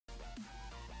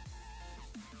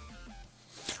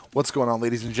What's going on,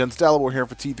 ladies and gents? Dalibor here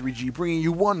for T3G, bringing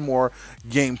you one more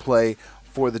gameplay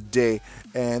for the day,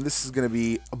 and this is going to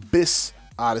be Abyss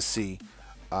Odyssey.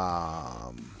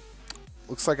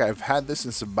 Looks like I've had this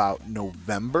since about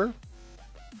November.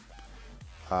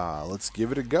 Let's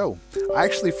give it a go. I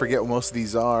actually forget what most of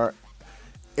these are.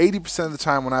 80% of the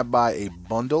time when I buy a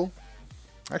bundle,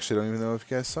 actually I don't even know if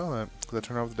you guys saw that because I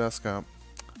turned off the desktop.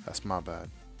 That's my bad.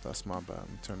 That's my bad. Let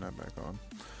me turn that back on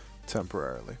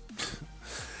temporarily.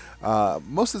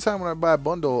 Most of the time when I buy a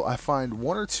bundle, I find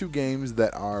one or two games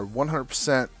that are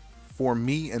 100% for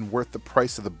me and worth the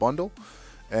price of the bundle,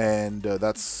 and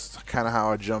that's kind of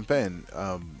how I jump in.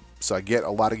 So I get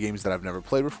a lot of games that I've never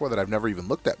played before, that I've never even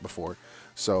looked at before.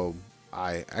 So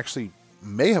I actually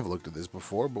may have looked at this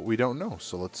before, but we don't know.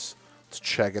 So let's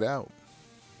check it out.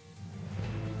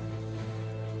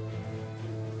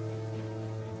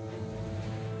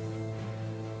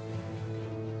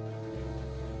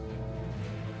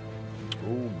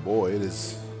 Oh boy, it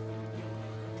is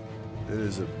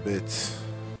a bit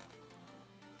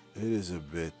let's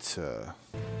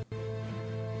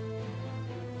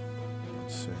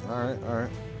see. All right.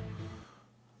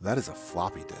 That is a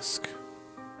floppy disk.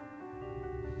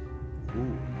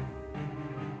 Ooh.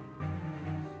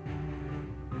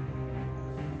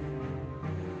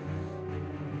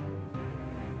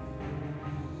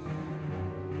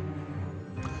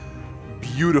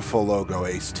 Beautiful logo,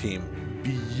 Ace Team.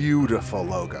 Beautiful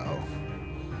logo.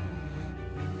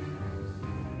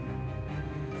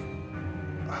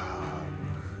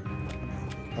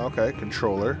 Okay,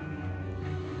 controller.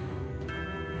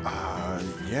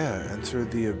 Yeah, enter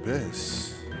the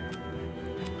abyss.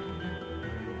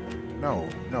 No,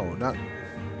 not.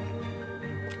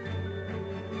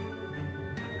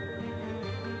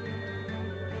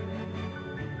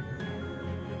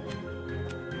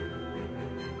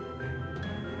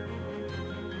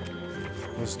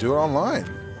 Let's do it online.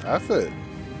 F it.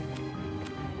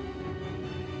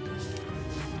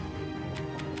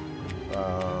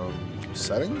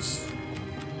 Settings?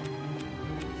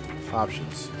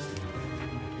 Options.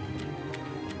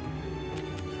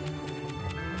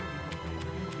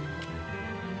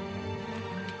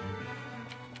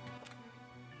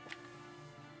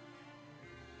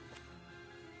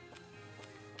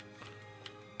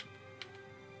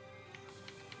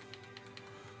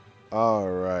 All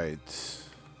right.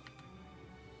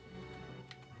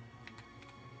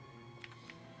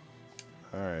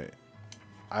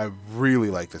 I really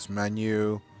like this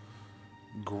menu.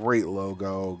 Great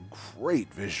logo,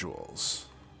 great visuals.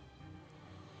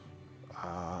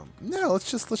 Yeah,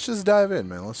 let's just dive in,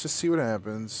 man. Let's just see what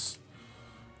happens.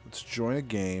 Let's join a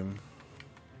game.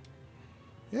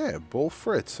 Yeah, Bull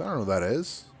Fritz. I don't know what that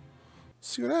is.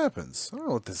 See what happens. I don't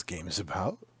know what this game is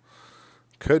about.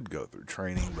 Could go through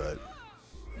training, but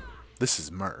this is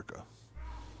America.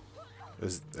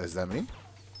 Is that me?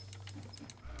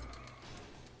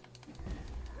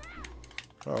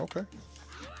 Oh, okay.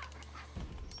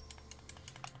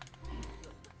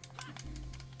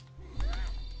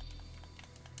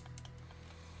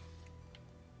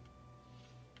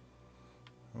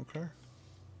 Okay.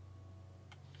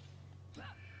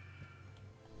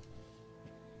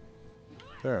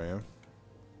 There I am.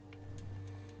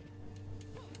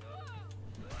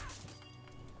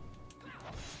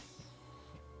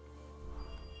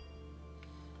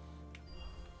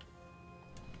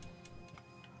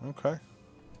 Okay.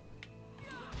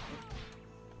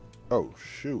 Oh,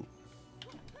 shoot.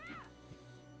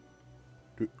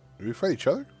 Do we fight each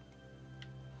other?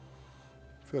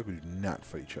 I feel like we do not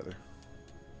fight each other.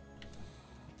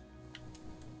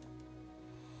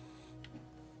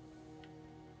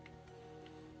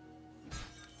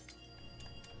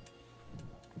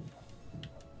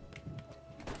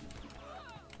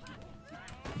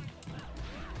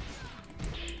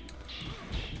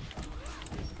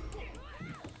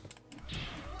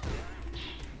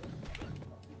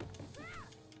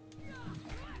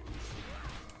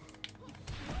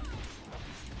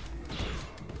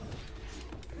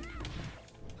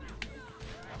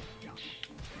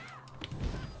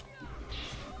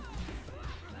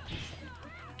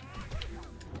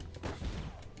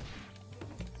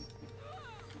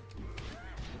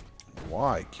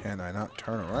 Why can I not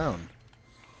turn around?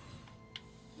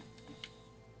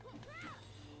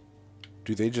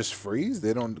 Do they just freeze?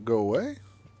 They don't go away?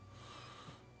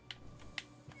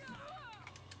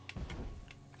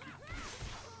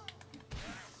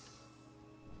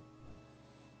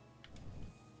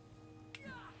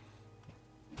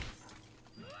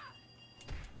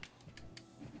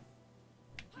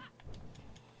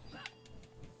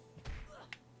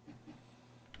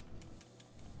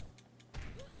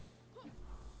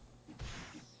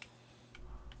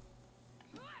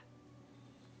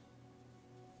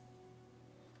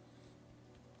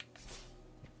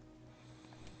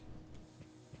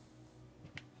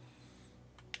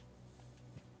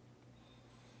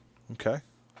 Okay.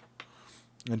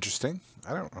 Interesting.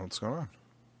 I don't know what's going on.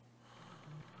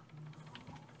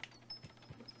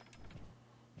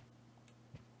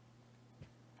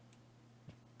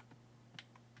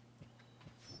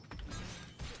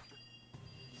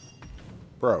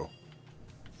 Bro.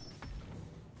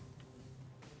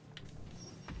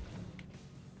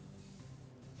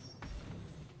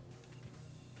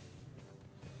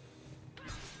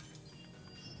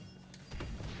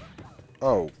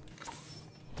 Oh.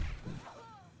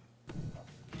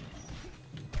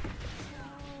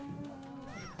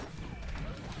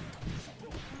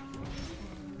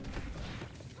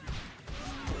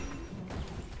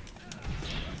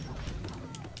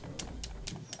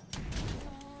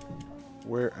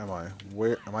 Where am I?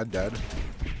 Where am I dead?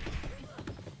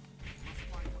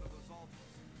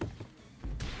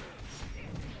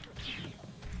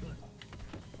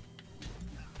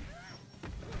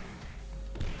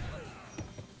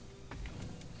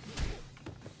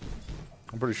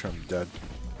 I'm pretty sure I'm dead.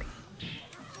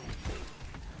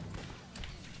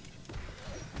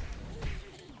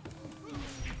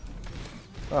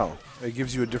 Oh, it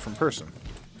gives you a different person.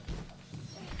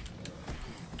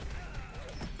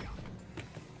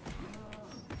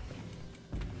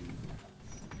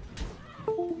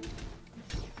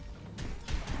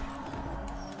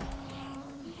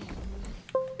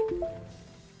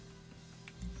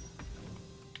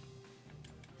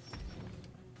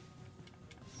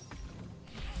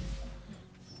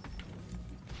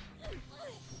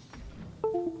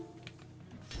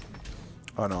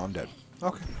 Oh no, I'm dead.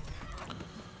 Okay.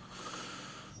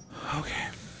 Okay.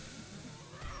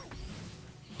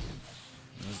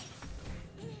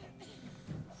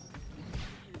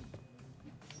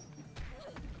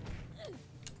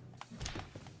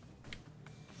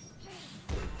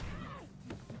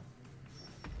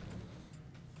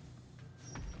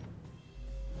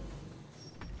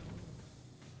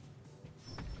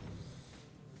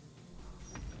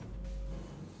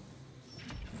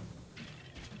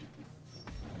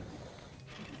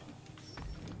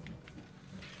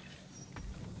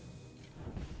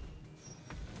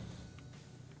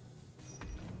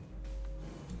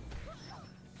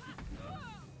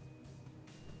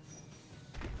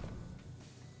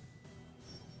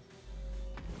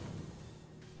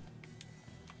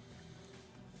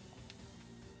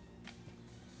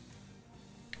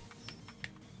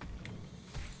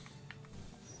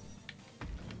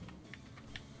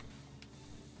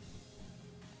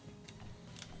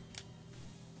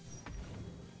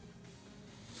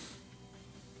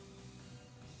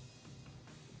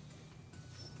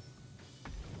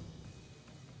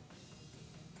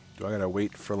 Do I gotta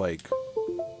wait for, like,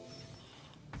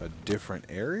 a different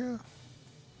area?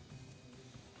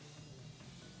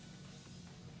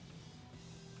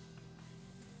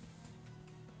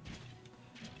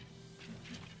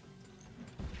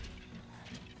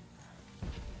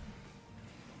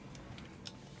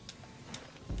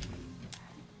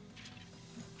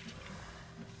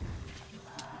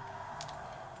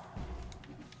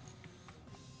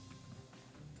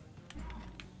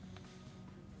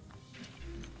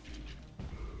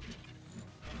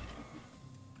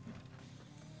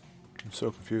 I'm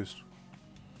so confused.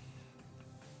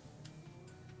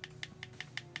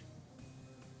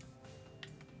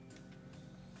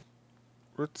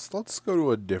 Let's go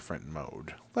to a different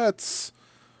mode. Let's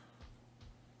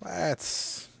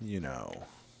you know.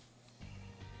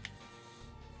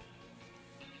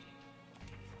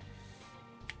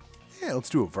 Yeah, let's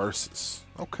do a versus.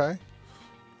 Okay.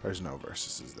 There's no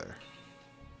versus, is there?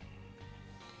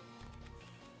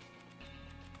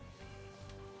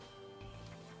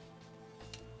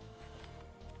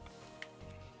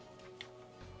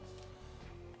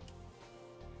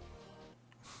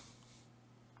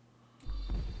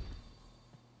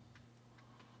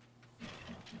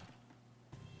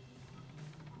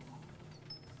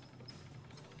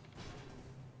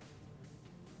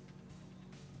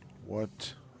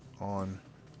 What on...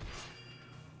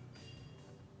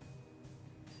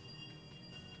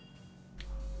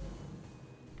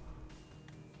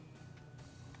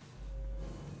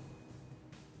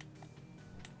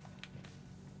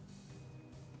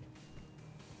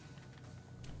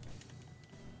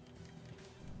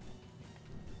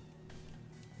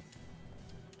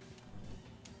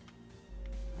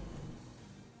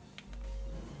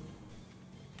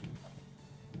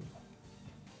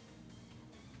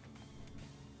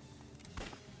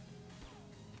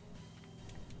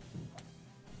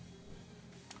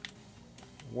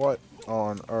 What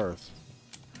on earth?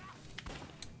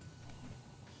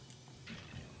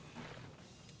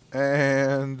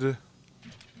 And...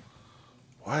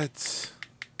 What?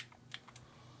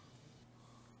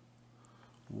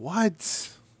 What?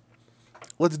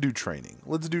 Let's do training.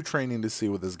 Let's do training to see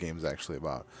what this game's actually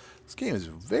about. This game is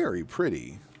very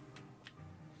pretty.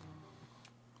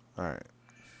 Alright.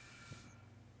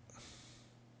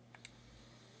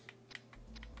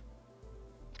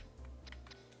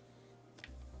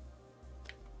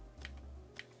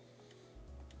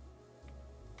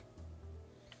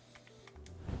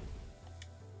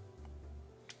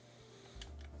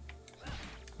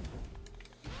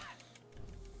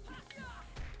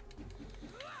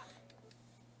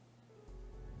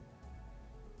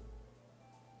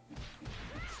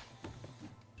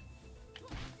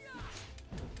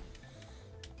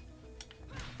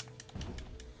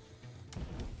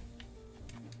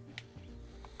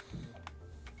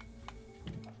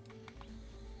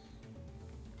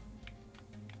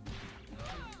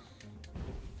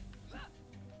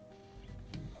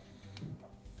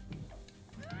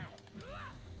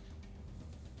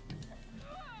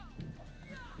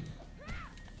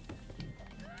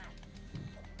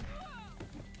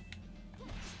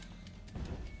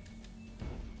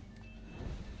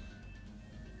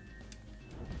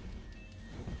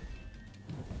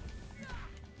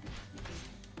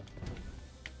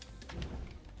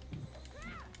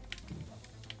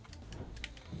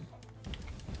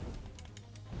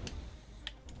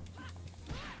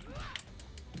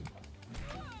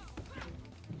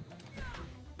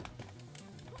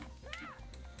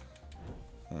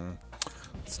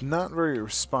 It's not very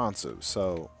responsive,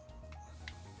 so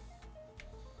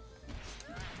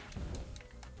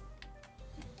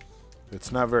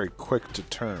it's not very quick to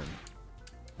turn.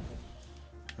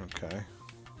 Okay.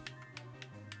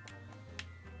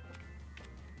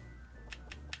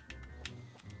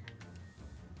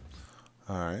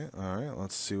 Alright,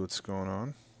 let's see what's going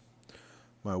on.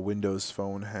 My Windows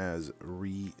phone has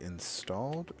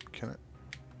reinstalled. Can I?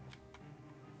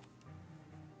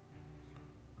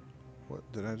 What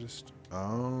did I just?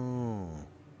 Oh.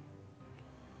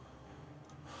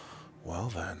 Well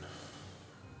then.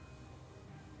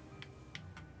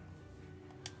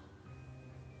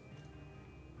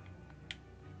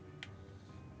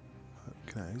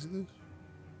 Can I exit this?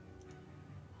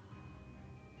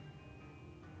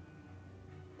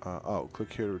 Oh,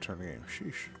 click here to return the game.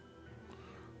 Sheesh.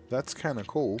 That's kind of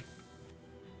cool.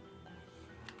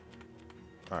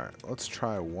 Alright, let's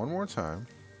try one more time.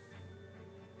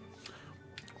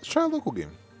 Let's try a local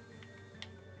game.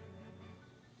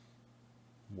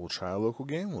 We'll try a local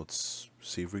game. Let's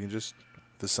see if we can just...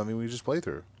 This is something we can just play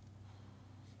through.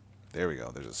 There we go.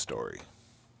 There's a story.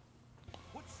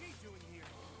 What's she doing here?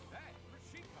 Hey, where'd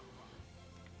she come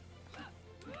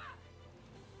from?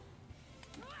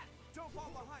 Don't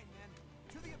fall behind, man.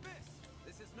 To the abyss.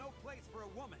 This is no place for a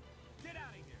woman. Get out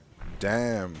of here.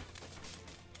 Damn.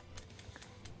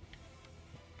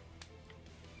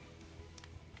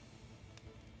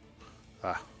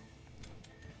 Ah.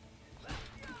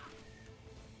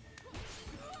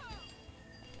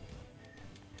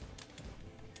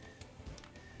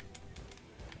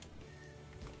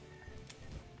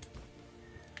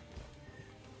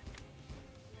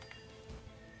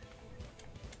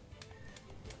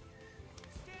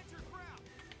 Stand your ground.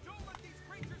 Don't let these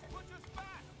creatures punch us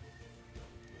back.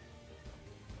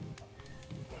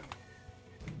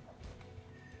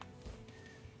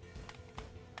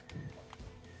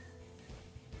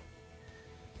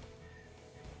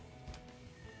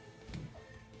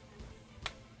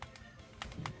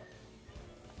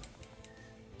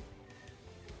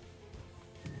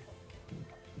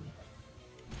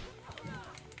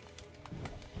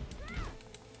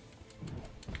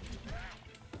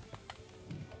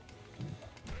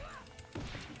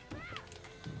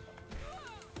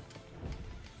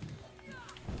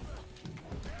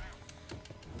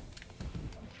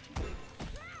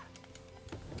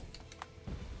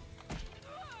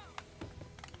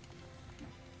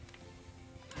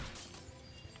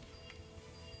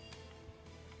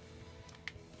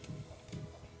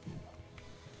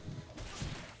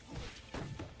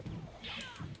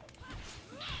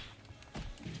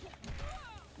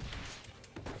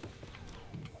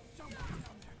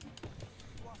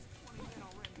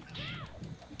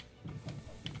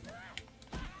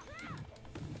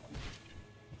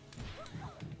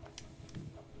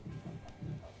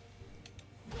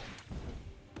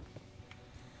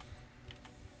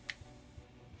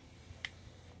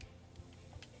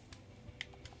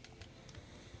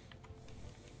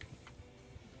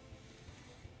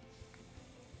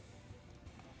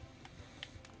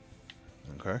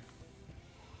 Okay.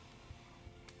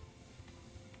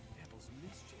 Devil's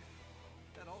mischief.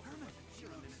 That altar wasn't here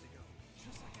a minute ago.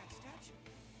 Just like that statue.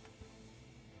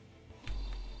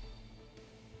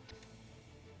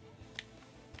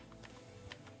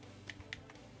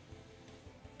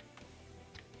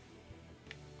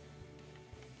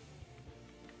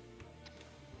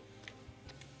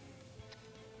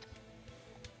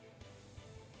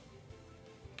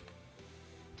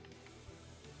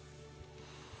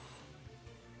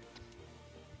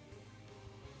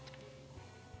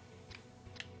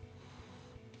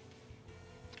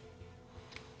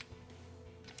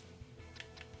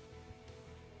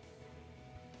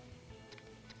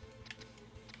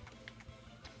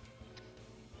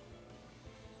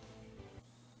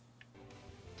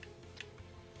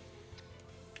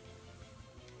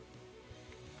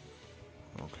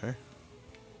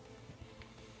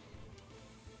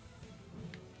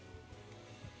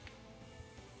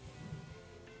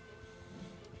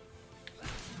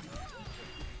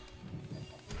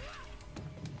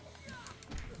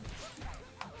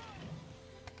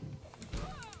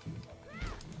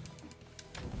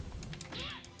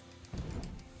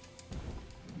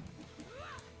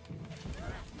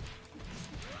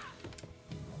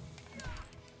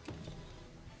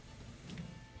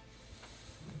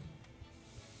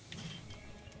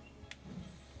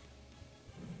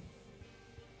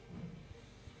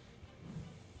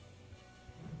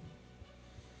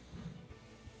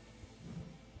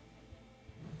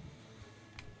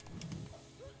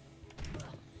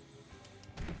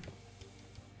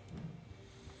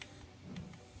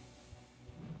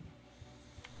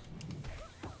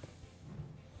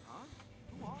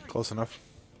 Close enough.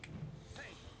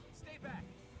 Hey, stay back.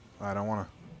 I don't want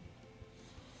to.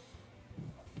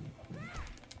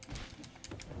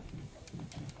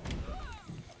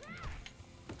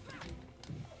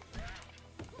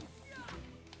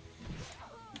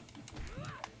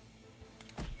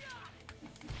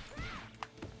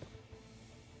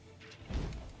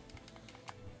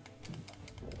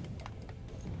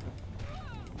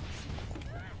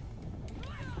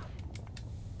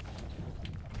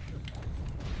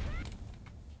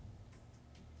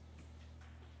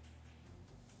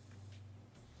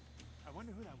 I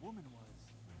wonder who that woman was.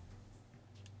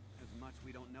 There's much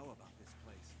we don't know about this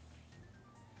place.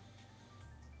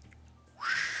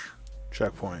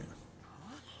 Checkpoint.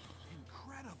 Huh?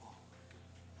 Incredible.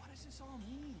 What does this all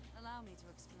mean? Allow me to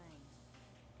explain.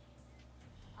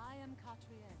 I am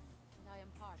Catrienne, and I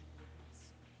am part of the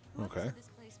witness. Whoever Okay. said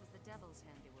this place was the devil's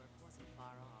handiwork wasn't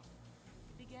far off.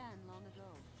 It began long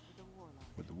ago with the warlock.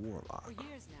 With the warlock. For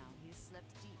years now, he has slept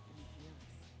deep beneath the earth.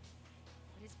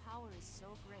 But his power is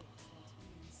so great that even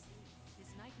in sleep, his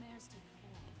nightmares take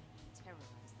form and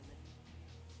terrorize the living.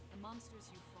 The monsters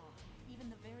you fought, even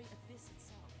the very Abyss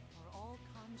itself, are all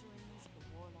conjurings of the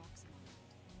warlock's mind.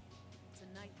 It's a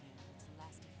nightmare that's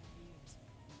lasted for years,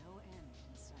 with no end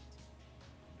in sight.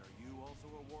 And are you also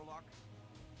a warlock?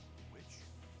 Witch?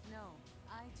 No,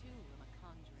 I too am a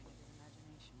conjuring of his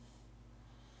imagination.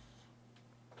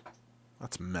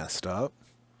 That's messed up.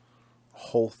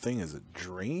 Whole thing is a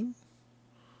dream?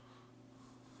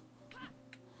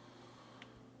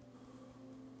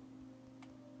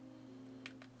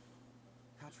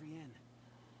 Catrienne,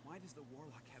 why does the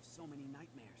warlock have so many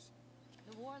nightmares?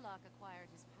 The warlock acquired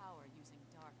his power using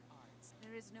dark arts.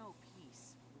 There is no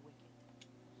peace for the wicked.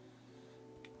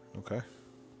 Okay.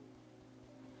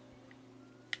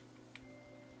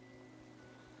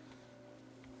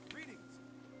 Greetings.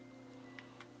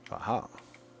 Aha.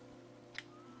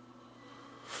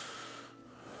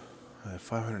 I have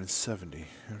 570.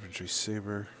 Infantry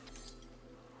saber.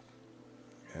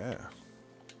 Yeah.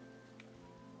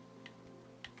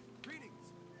 Greetings.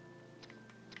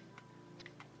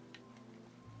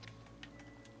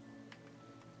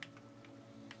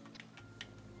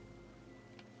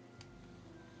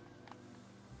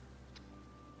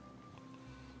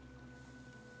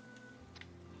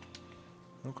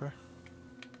 Okay.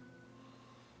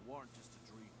 You aren't just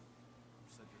a dream. You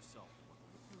said yourself what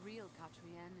the The real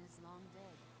Catrienne is long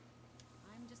dead.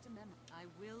 I'm just a memory. I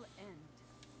will end.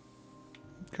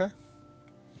 Okay.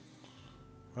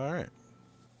 Alright.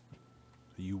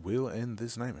 You will end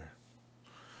this nightmare.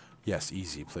 Yes,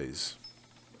 easy, please.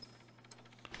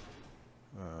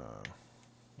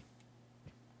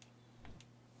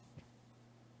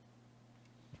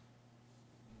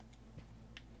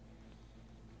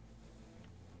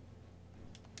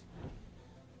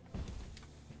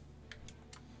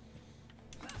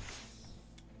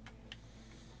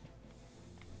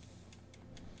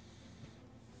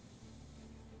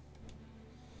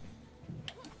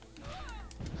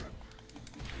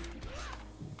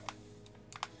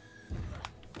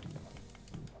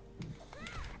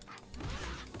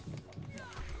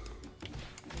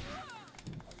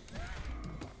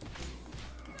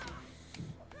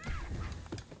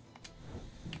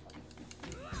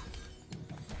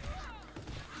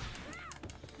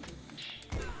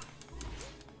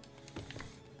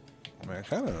 I mean, I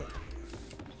kind of...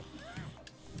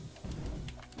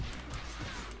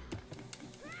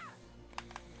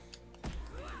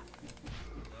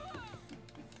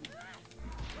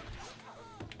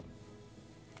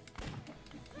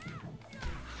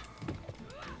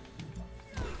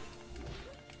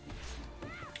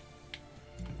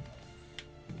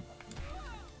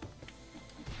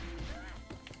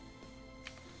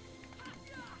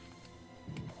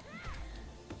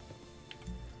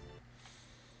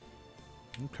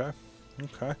 Okay.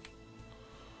 Okay.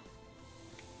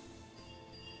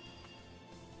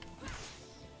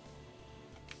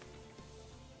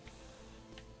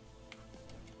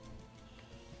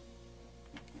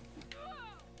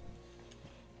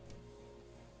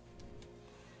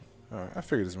 Alright, I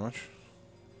figured as much.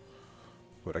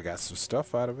 But I got some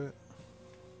stuff out of it.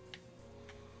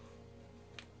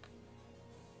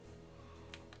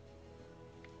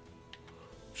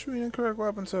 Shooting incorrect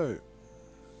weapon type.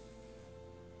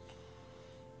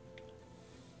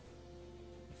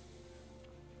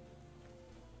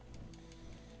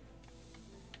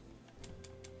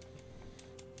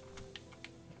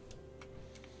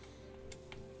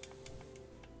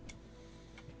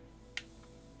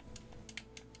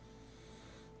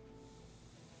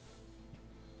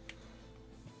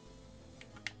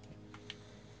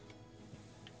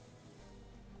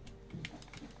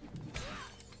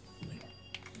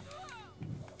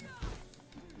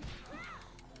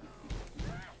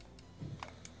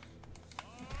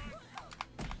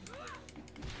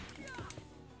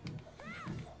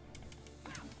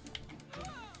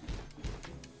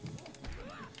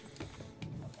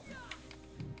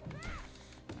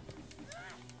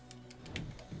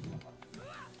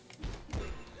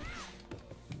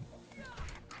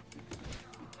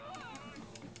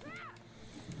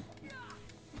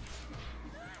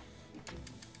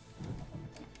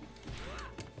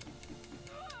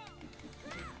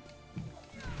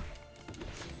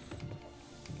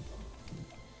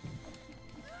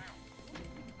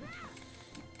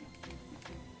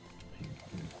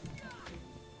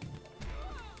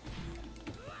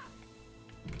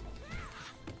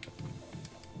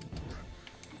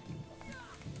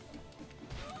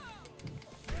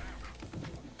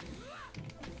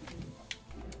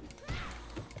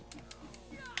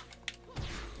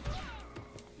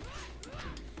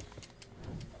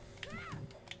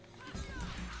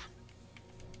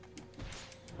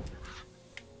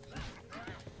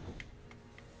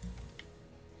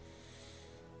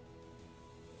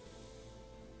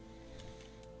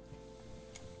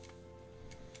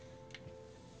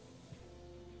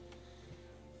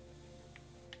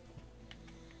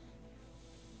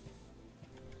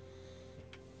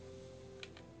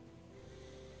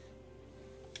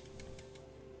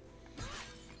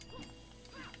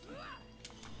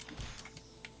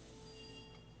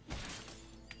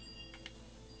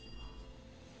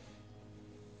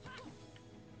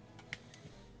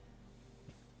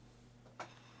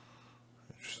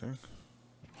 interesting.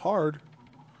 Hard.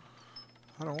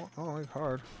 I don't like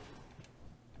hard.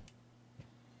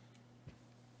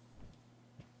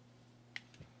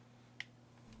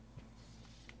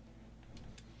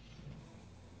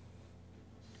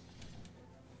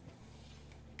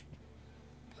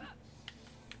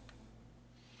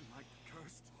 Like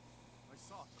cursed. I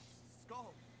saw a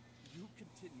skull. You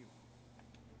continue.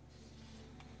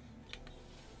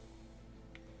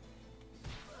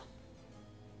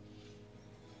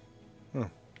 Huh.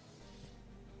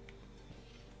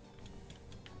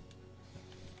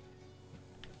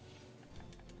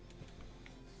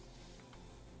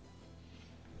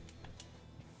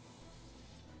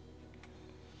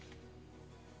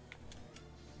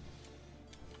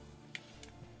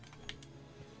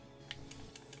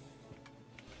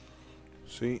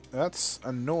 See, that's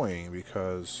annoying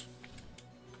because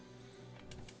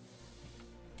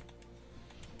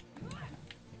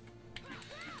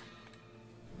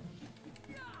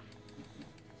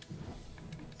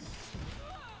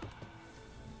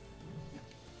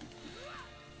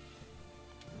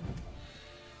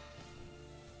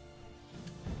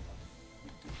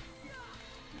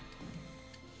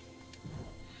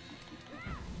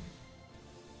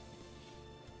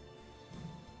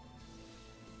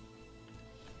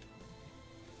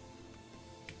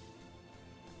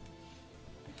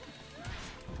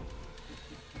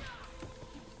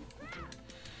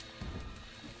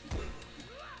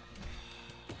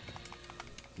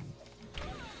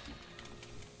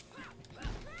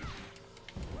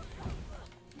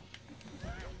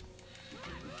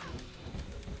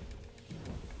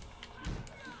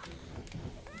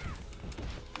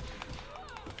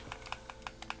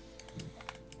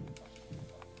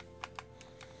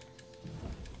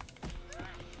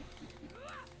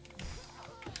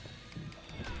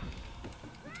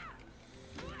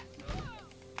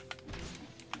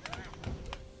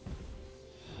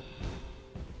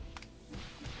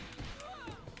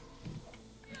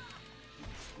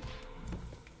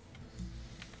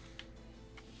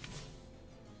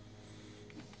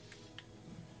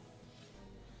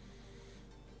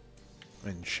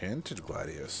Enchanted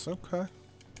Gladius. Okay.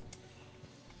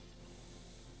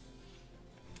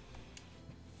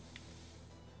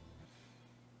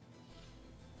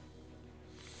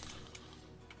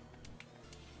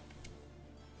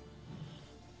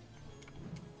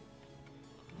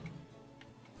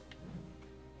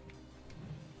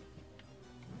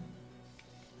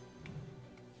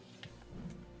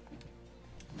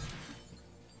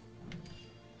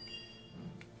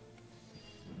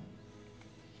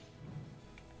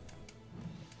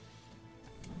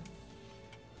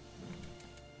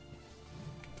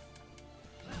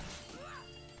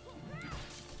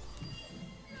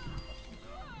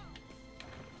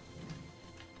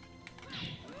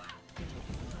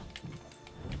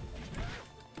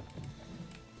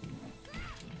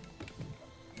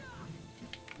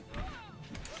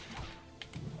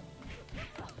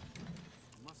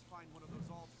 Must find one of those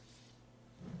altars.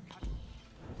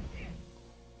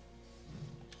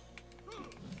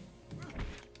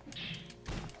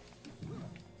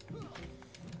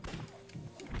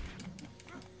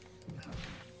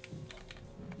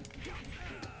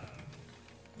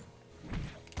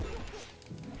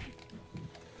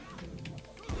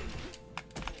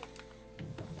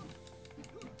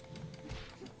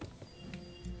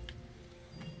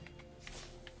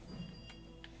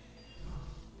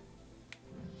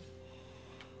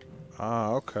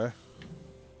 Ah, okay.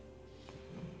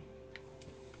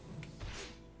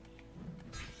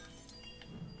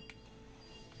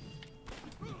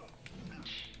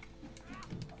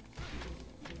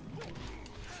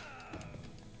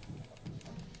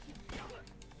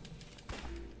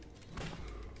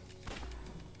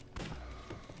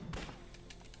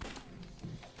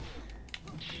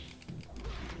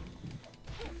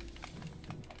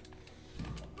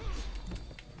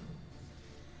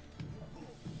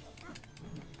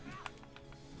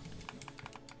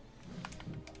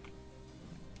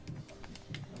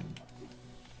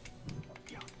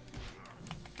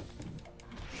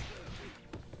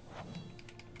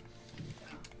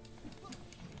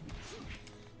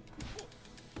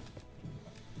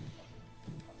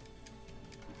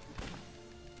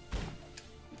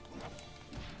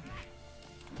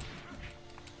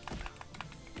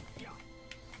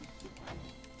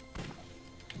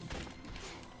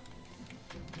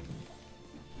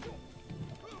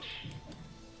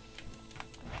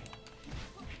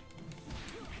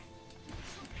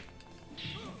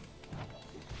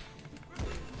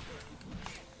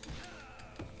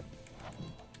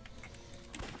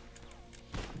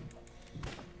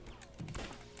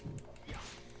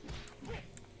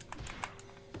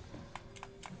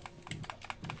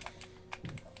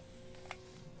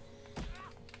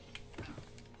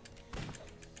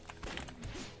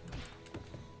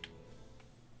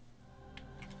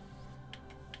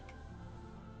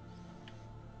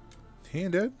 He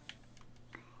ain't dead.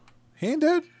 He ain't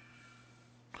dead.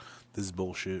 This is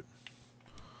bullshit.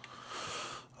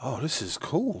 Oh, this is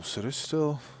cool. So there's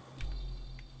still...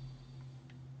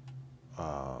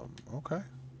 okay.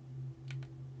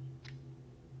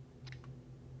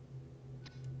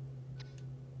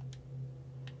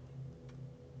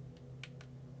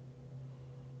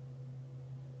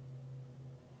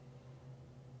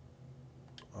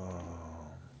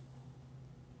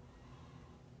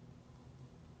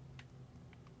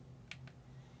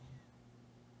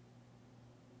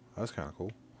 That's kind of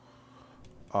cool.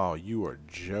 Oh, you are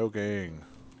joking.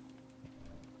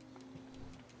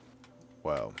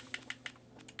 Well,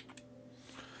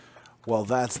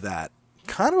 that's that.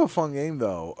 Kind of a fun game,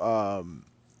 though.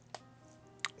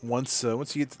 Once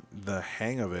you get the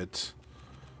hang of it,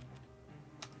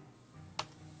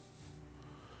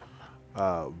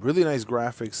 really nice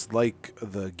graphics. Like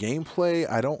the gameplay,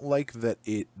 I don't like that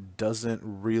it doesn't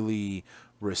really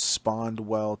respond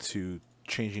well to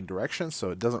changing direction,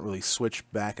 so it doesn't really switch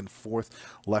back and forth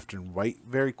left and right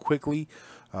very quickly,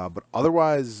 but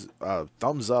otherwise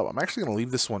thumbs up. I'm actually going to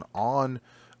leave this one on.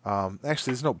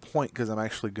 Actually, there's no point because I'm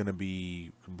actually going to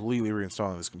be completely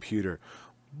reinstalling this computer,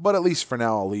 but at least for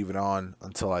now I'll leave it on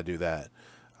until I do that.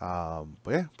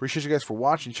 But yeah, appreciate you guys for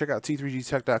watching. Check out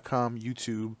T3GTech.com,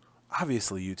 YouTube,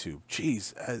 obviously YouTube,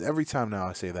 jeez, every time now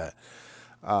I say that,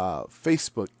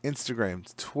 Facebook,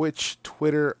 Instagram, Twitch,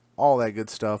 Twitter, all that good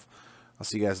stuff. I'll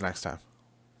see you guys next time.